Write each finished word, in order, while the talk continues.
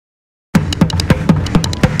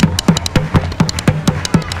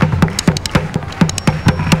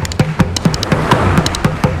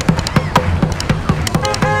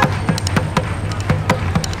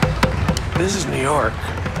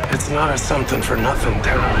not a something for nothing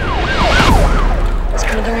town. It's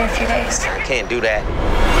gonna give me a few days. I can't do that.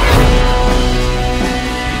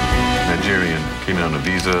 Nigerian came in on a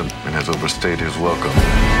visa and has overstayed his welcome.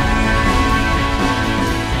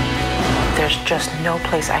 There's just no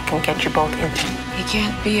place I can get you both into. You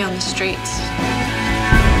can't be on the streets.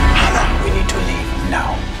 Hanna, we need to leave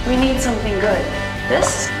now. We need something good.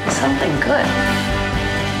 This is something good.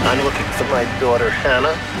 I'm looking for my daughter,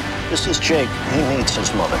 Hanna. This is Jake. He meets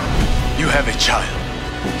his mother. You have a child.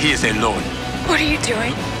 He is alone. What are you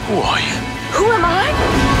doing? Who are you? Who am I?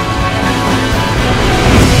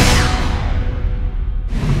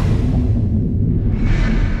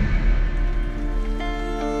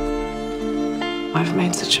 I've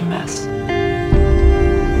made such a mess.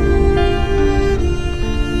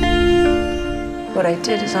 What I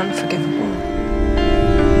did is unforgivable.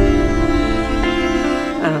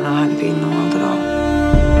 I don't know how to be in the world at all.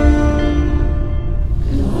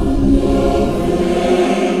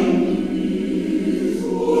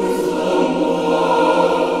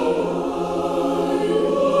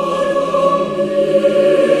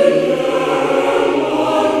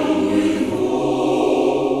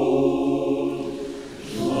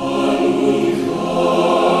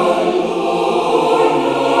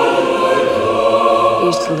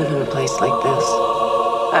 I used to live in a place like this.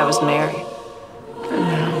 I was married. And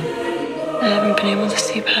now, I haven't been able to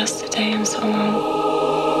see past the day in so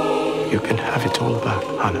long. You can have it all back,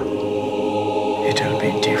 Hanna. It'll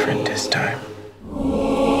be different this time.